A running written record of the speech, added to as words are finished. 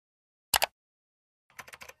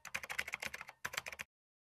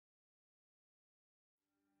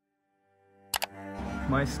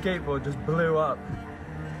my skateboard just blew up.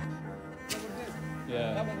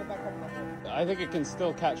 Yeah. I think it can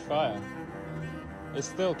still catch fire. It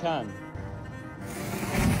still can.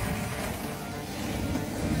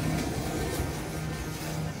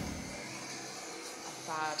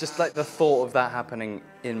 Just like the thought of that happening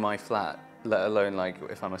in my flat, let alone like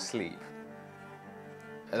if I'm asleep,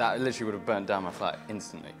 that literally would have burnt down my flat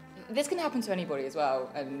instantly. This can happen to anybody as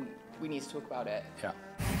well, and we need to talk about it. Yeah.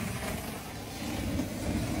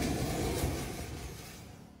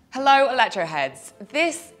 Hello, Electroheads.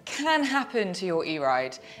 This can happen to your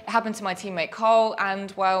e-ride. It happened to my teammate Cole,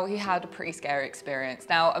 and well, he had a pretty scary experience.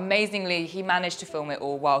 Now, amazingly, he managed to film it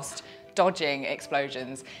all whilst dodging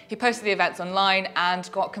explosions. He posted the events online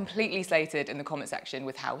and got completely slated in the comment section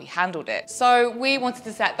with how he handled it. So we wanted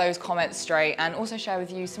to set those comments straight and also share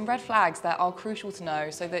with you some red flags that are crucial to know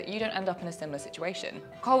so that you don't end up in a similar situation.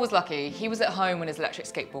 Cole was lucky. He was at home when his electric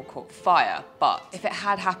skateboard caught fire, but if it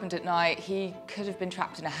had happened at night, he could have been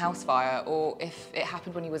trapped in a house fire, or if it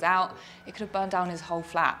happened when he was out, it could have burned down his whole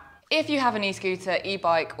flat. If you have an e-scooter,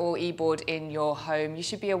 e-bike or e-board in your home, you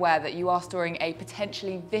should be aware that you are storing a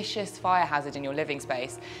potentially vicious fire hazard in your living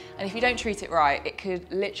space. And if you don't treat it right, it could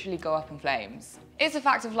literally go up in flames. It's a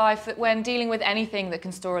fact of life that when dealing with anything that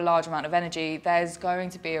can store a large amount of energy, there's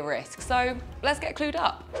going to be a risk. So let's get clued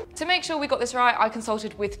up. To make sure we got this right, I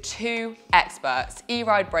consulted with two experts,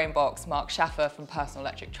 e-ride brain box Mark Schaffer from Personal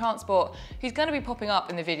Electric Transport, who's going to be popping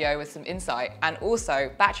up in the video with some insight, and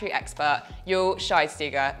also battery expert Ulle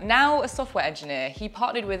Scheidsteger, now a software engineer. He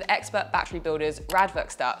partnered with expert battery builders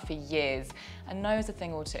Radverkstad for years and knows a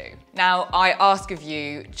thing or two. Now, I ask of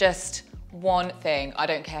you just one thing. I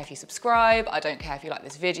don't care if you subscribe, I don't care if you like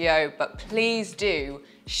this video, but please do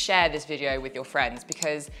share this video with your friends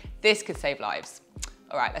because this could save lives.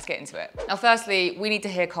 All right, let's get into it. Now, firstly, we need to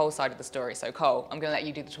hear Cole's side of the story. So Cole, I'm gonna let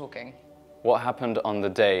you do the talking. What happened on the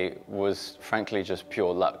day was frankly just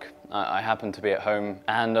pure luck. I happened to be at home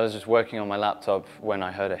and I was just working on my laptop when I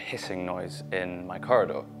heard a hissing noise in my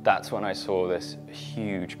corridor. That's when I saw this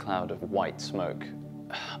huge cloud of white smoke.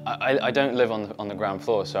 I don't live on the ground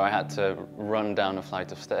floor, so I had to run down a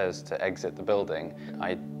flight of stairs to exit the building.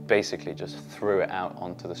 I basically just threw it out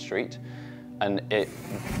onto the street, and it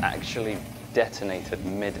actually detonated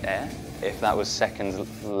mid-air. If that was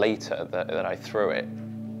seconds later that I threw it,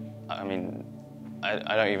 I mean,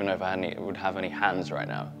 I don't even know if I would have any hands right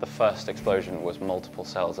now. The first explosion was multiple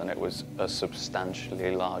cells, and it was a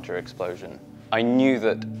substantially larger explosion. I knew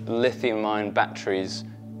that lithium-ion batteries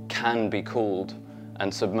can be cooled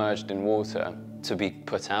and submerged in water to be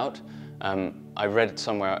put out. I read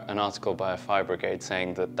somewhere an article by a fire brigade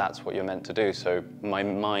saying that that's what you're meant to do, so my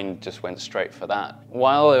mind just went straight for that.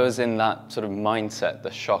 While I was in that sort of mindset, the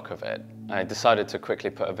shock of it, I decided to quickly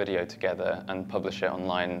put a video together and publish it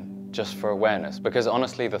online just for awareness, because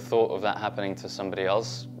honestly the thought of that happening to somebody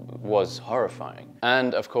else was horrifying.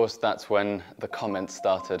 And of course that's when the comments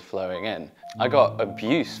started flowing in. I got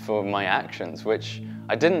abuse for my actions, which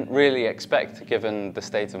I didn't really expect given the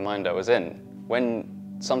state of mind I was in.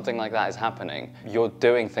 When something like that is happening, you're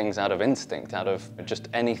doing things out of instinct, out of just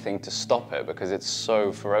anything to stop it, because it's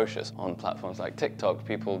so ferocious. On platforms like TikTok,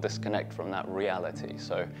 people disconnect from that reality.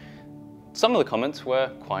 So some of the comments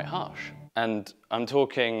were quite harsh. And I'm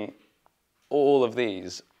talking all of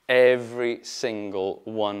these, every single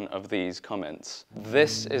one of these comments.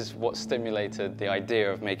 This is what stimulated the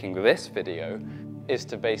idea of making this video, is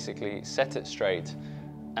to basically set it straight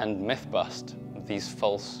and myth bust these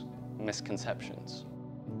false misconceptions.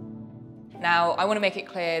 Now, I want to make it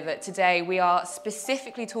clear that today we are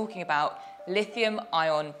specifically talking about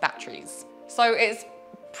lithium-ion batteries. So it's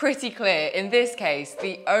pretty clear, in this case,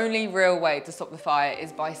 the only real way to stop the fire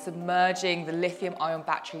is by submerging the lithium-ion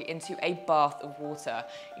battery into a bath of water.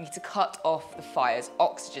 You need to cut off the fire's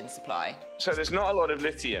oxygen supply. So there's not a lot of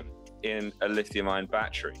lithium in a lithium-ion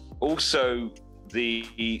battery. Also,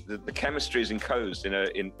 the chemistry is enclosed in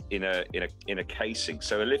a casing.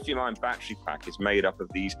 So a lithium-ion battery pack is made up of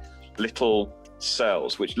these little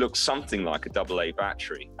cells, which look something like a AA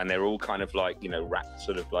battery, and they're all kind of like, you know, wrapped,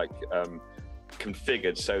 sort of like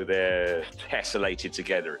configured so they're tessellated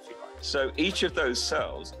together, if you like. So each of those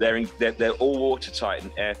cells, they're all watertight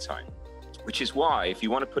and airtight, which is why if you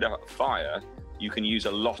want to put out a fire, you can use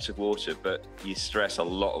a lot of water, but you stress a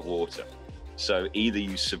lot of water. So either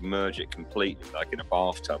you submerge it completely, like in a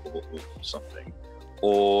bathtub or something,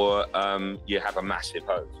 or you have a massive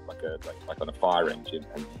hose, like on a fire engine,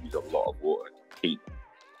 and you use a lot of water to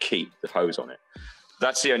keep the hose on it.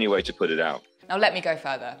 That's the only way to put it out. Now let me go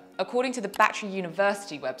further. According to the Battery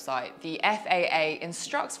University website, the FAA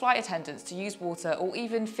instructs flight attendants to use water or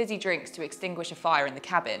even fizzy drinks to extinguish a fire in the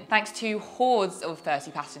cabin. Thanks to hordes of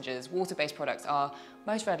 30 passengers, water-based products are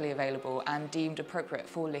most readily available and deemed appropriate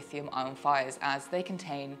for lithium-ion fires as they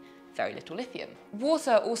contain very little lithium.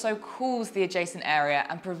 Water also cools the adjacent area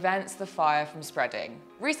and prevents the fire from spreading.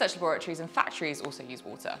 Research laboratories and factories also use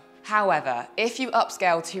water. However, if you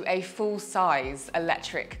upscale to a full-size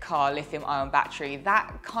electric car lithium-ion battery,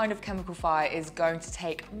 that kind of chemical fire is going to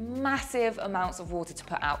take massive amounts of water to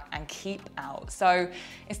put out and keep out. So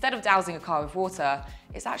instead of dousing a car with water,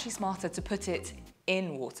 it's actually smarter to put it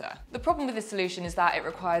in water. The problem with this solution is that it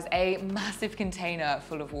requires a massive container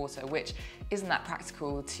full of water, which isn't that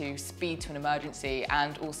practical to speed to an emergency,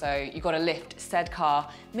 and also you've got to lift said car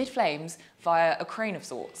mid-flames via a crane of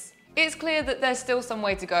sorts. It's clear that there's still some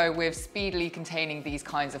way to go with speedily containing these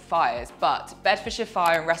kinds of fires, but Bedfordshire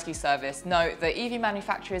Fire and Rescue Service note that EV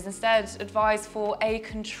manufacturers instead advise for a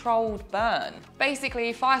controlled burn.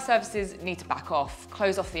 Basically, fire services need to back off,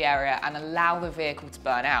 close off the area and allow the vehicle to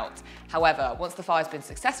burn out. However, once the fire's been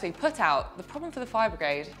successfully put out, the problem for the fire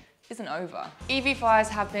brigade isn't over. EV fires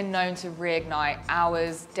have been known to reignite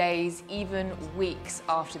hours, days, even weeks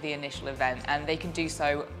after the initial event, and they can do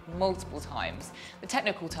so multiple times. The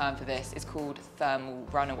technical term for this is called thermal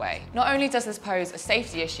runaway. Not only does this pose a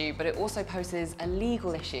safety issue, but it also poses a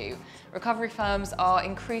legal issue. Recovery firms are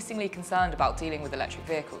increasingly concerned about dealing with electric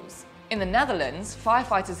vehicles. In the Netherlands,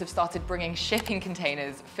 firefighters have started bringing shipping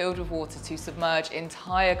containers filled with water to submerge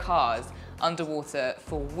entire cars underwater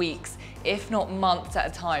for weeks, if not months at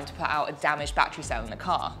a time, to put out a damaged battery cell in the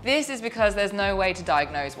car. This is because there's no way to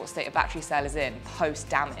diagnose what state a battery cell is in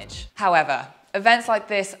post-damage. However, events like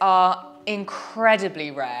this are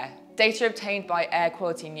incredibly rare. Data obtained by Air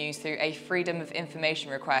Quality News through a Freedom of Information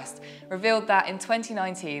request revealed that in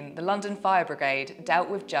 2019, the London Fire Brigade dealt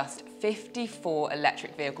with just 54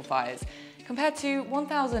 electric vehicle fires, compared to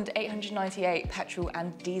 1,898 petrol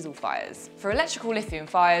and diesel fires. For electrical lithium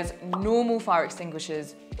fires, normal fire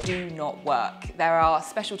extinguishers do not work. There are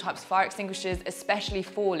special types of fire extinguishers, especially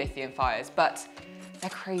for lithium fires, but they're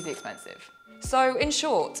crazy expensive. So in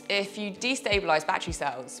short, if you destabilize battery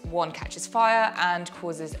cells, one catches fire and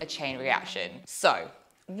causes a chain reaction. So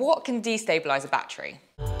what can destabilize a battery?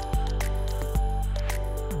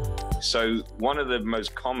 So one of the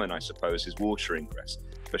most common, I suppose, is water ingress.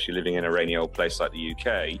 Especially living in a rainy old place like the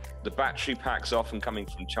UK, the battery packs often coming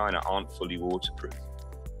from China aren't fully waterproof.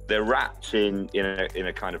 They're wrapped in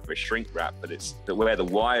a kind of a shrink wrap, but it's where the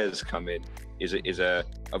wires come in is a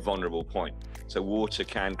vulnerable point. So water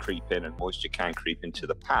can creep in and moisture can creep into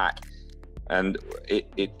the pack, and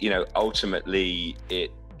ultimately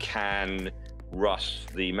it can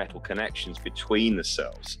rust the metal connections between the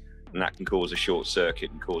cells, and that can cause a short circuit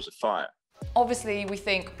and cause a fire. Obviously, we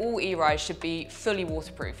think all e-rides should be fully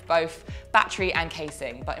waterproof, both battery and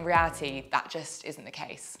casing, but in reality, that just isn't the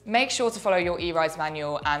case. Make sure to follow your e-rides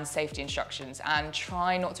manual and safety instructions, and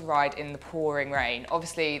try not to ride in the pouring rain.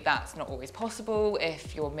 Obviously, that's not always possible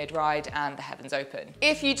if you're mid-ride and the heavens open.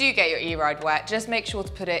 If you do get your e-ride wet, just make sure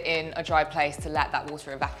to put it in a dry place to let that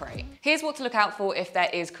water evaporate. Here's what to look out for if there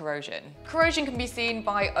is corrosion. Corrosion can be seen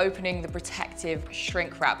by opening the protective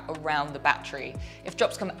shrink wrap around the battery. If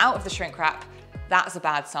drops come out of the shrink wrap, that's a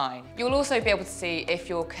bad sign. You'll also be able to see if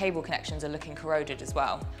your cable connections are looking corroded as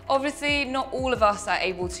well. Obviously, not all of us are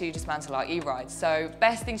able to dismantle our e-rides, so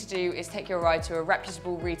best thing to do is take your ride to a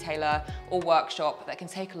reputable retailer or workshop that can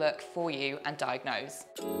take a look for you and diagnose.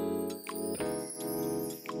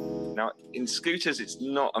 Now, in scooters, it's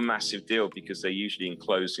not a massive deal because they're usually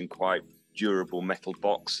enclosed in quite durable metal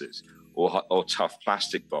boxes or tough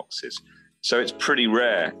plastic boxes. So it's pretty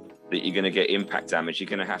rare that you're going to get impact damage. You're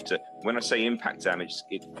going to have to, when I say impact damage,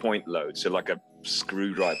 it's point load. So like a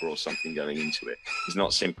screwdriver or something going into it. It's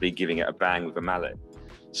not simply giving it a bang with a mallet.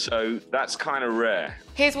 So that's kind of rare.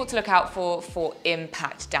 Here's what to look out for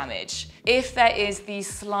impact damage. If there is the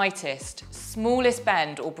slightest, smallest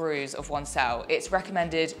bend or bruise of one cell, it's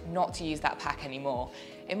recommended not to use that pack anymore.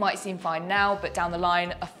 It might seem fine now, but down the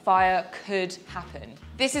line, a fire could happen.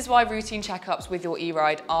 This is why routine checkups with your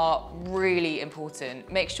e-ride are really important.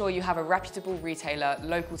 Make sure you have a reputable retailer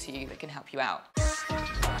local to you that can help you out.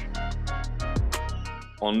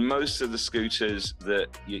 On most of the scooters that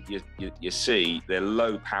you see, they're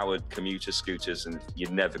low-powered commuter scooters, and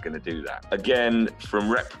you're never going to do that. Again, from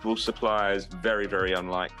reputable suppliers, very, very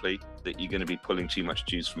unlikely that you're going to be pulling too much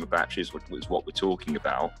juice from a battery is what we're talking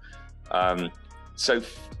about. So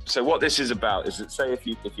what this is about is that, say if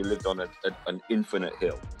you lived on an infinite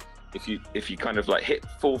hill if you kind of like hit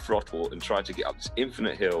full throttle and try to get up this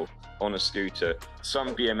infinite hill on a scooter,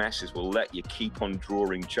 some BMSs will let you keep on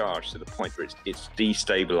drawing charge to the point where it's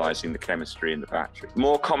destabilizing the chemistry in the battery.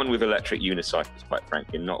 More common with electric unicycles, quite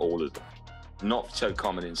frankly, not all of them. Not so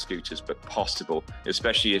common in scooters, but possible,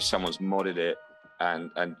 especially if someone's modded it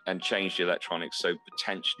and changed the electronics, so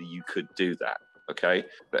potentially you could do that, okay?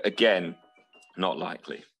 But again, not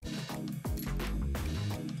likely.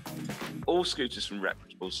 All scooters from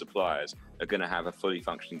reputable suppliers are going to have a fully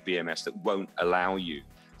functioning BMS that won't allow you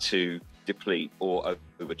to deplete or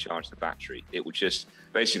overcharge the battery. It will just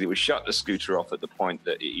basically shut the scooter off at the point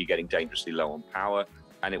that you're getting dangerously low on power,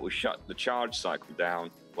 and it will shut the charge cycle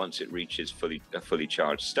down once it reaches a fully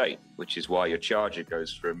charged state, which is why your charger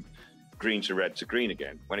goes from green to red to green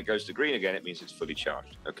again. When it goes to green again, it means it's fully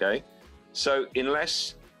charged, okay? So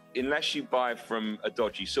unless you buy from a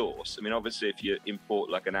dodgy source, I mean, obviously if you import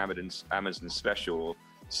like an Amazon special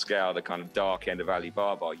scale, the kind of dark end of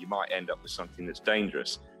Alibaba, you might end up with something that's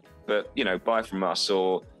dangerous. But, you know, buy from us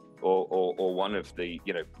or one of the,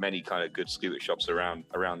 you know, many kind of good scooter shops around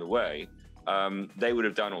the way. They would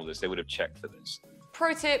have done all this. They would have checked for this.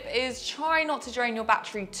 Pro tip is try not to drain your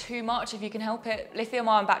battery too much if you can help it.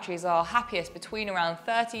 Lithium-ion batteries are happiest between around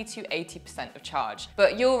 30 to 80% of charge,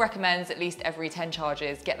 but Ulle recommends at least every 10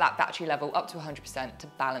 charges get that battery level up to 100% to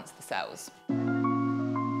balance the cells.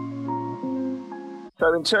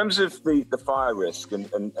 So in terms of the fire risk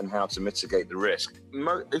and how to mitigate the risk,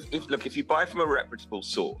 if you buy from a reputable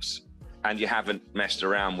source and you haven't messed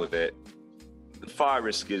around with it, the fire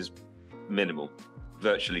risk is minimal,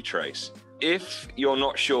 virtually trace. If you're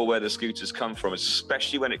not sure where the scooters come from,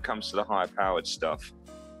 especially when it comes to the higher powered stuff,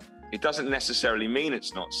 it doesn't necessarily mean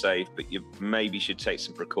it's not safe, but you maybe should take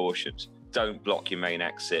some precautions. Don't block your main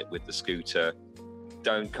exit with the scooter.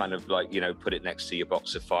 Don't kind of like, you know, put it next to your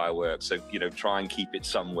box of fireworks. So, you know, try and keep it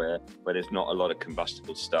somewhere where there's not a lot of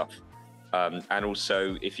combustible stuff. And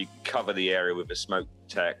also, if you cover the area with a smoke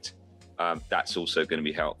detect, that's also going to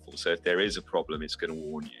be helpful. So if there is a problem, it's going to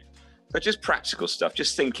warn you. But just practical stuff,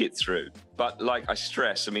 just think it through. But like I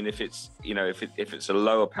stress, I mean, if it's, you know, if it's a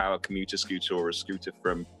lower power commuter scooter or a scooter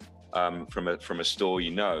from a store,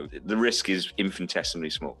 you know, the risk is infinitesimally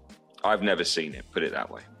small. I've never seen it, put it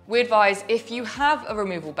that way. We advise if you have a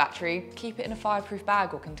removable battery, keep it in a fireproof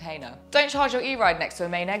bag or container. Don't charge your e-ride next to a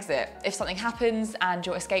main exit. If something happens and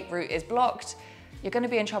your escape route is blocked, you're going to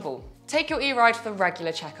be in trouble. Take your e-ride for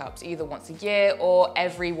regular checkups, either once a year or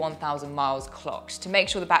every 1,000 miles clocked, to make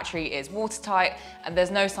sure the battery is watertight and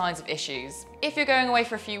there's no signs of issues. If you're going away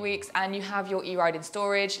for a few weeks and you have your e-ride in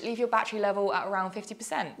storage, leave your battery level at around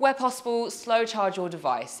 50%. Where possible, slow charge your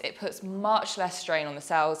device. It puts much less strain on the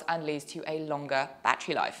cells and leads to a longer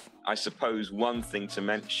battery life. I suppose one thing to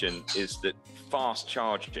mention is that fast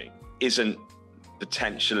charging isn't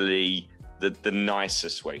potentially the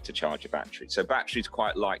nicest way to charge a battery. So batteries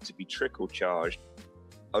quite like to be trickle charged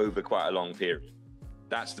over quite a long period.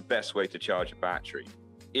 That's the best way to charge a battery.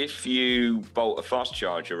 If you bolt a fast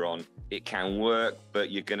charger on, it can work, but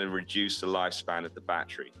you're going to reduce the lifespan of the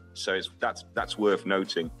battery. So that's worth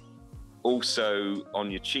noting. Also, on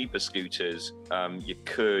your cheaper scooters, you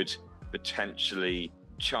could potentially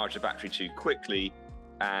charge the battery too quickly,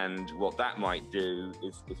 and what that might do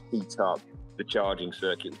is heat up the charging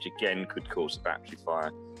circuit, which again could cause a battery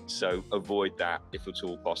fire. So avoid that if at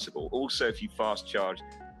all possible. Also, if you fast charge,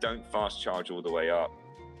 don't fast charge all the way up.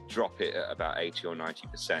 Drop it at about 80 or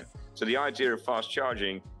 90%. So the idea of fast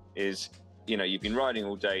charging is, you know, you've been riding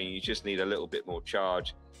all day and you just need a little bit more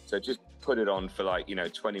charge. So just put it on for like, you know,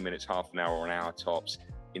 20 minutes, half an hour or an hour tops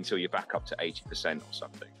until you're back up to 80% or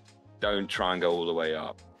something. Don't try and go all the way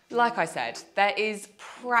up. Like I said, there is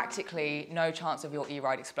practically no chance of your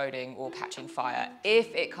e-ride exploding or catching fire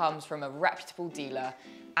if it comes from a reputable dealer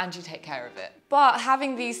and you take care of it. But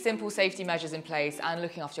having these simple safety measures in place and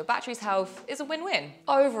looking after your battery's health is a win-win.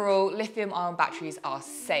 Overall, lithium-ion batteries are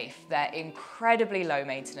safe. They're incredibly low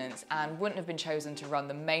maintenance and wouldn't have been chosen to run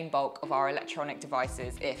the main bulk of our electronic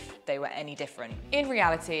devices if they were any different. In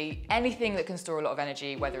reality, anything that can store a lot of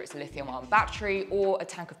energy, whether it's a lithium-ion battery or a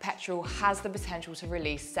tank of petrol, has the potential to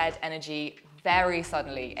release said energy very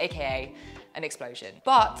suddenly, aka an explosion.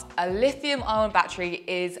 But a lithium-ion battery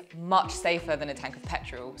is much safer than a tank of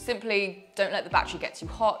petrol. Simply don't let the battery get too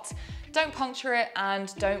hot, don't puncture it,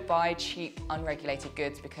 and don't buy cheap, unregulated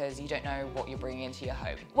goods because you don't know what you're bringing into your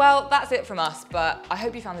home. Well, that's it from us, but I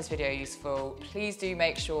hope you found this video useful. Please do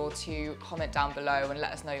make sure to comment down below and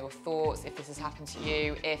let us know your thoughts if this has happened to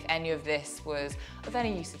you, if any of this was of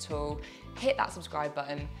any use at all. Hit that subscribe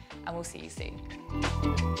button and we'll see you soon.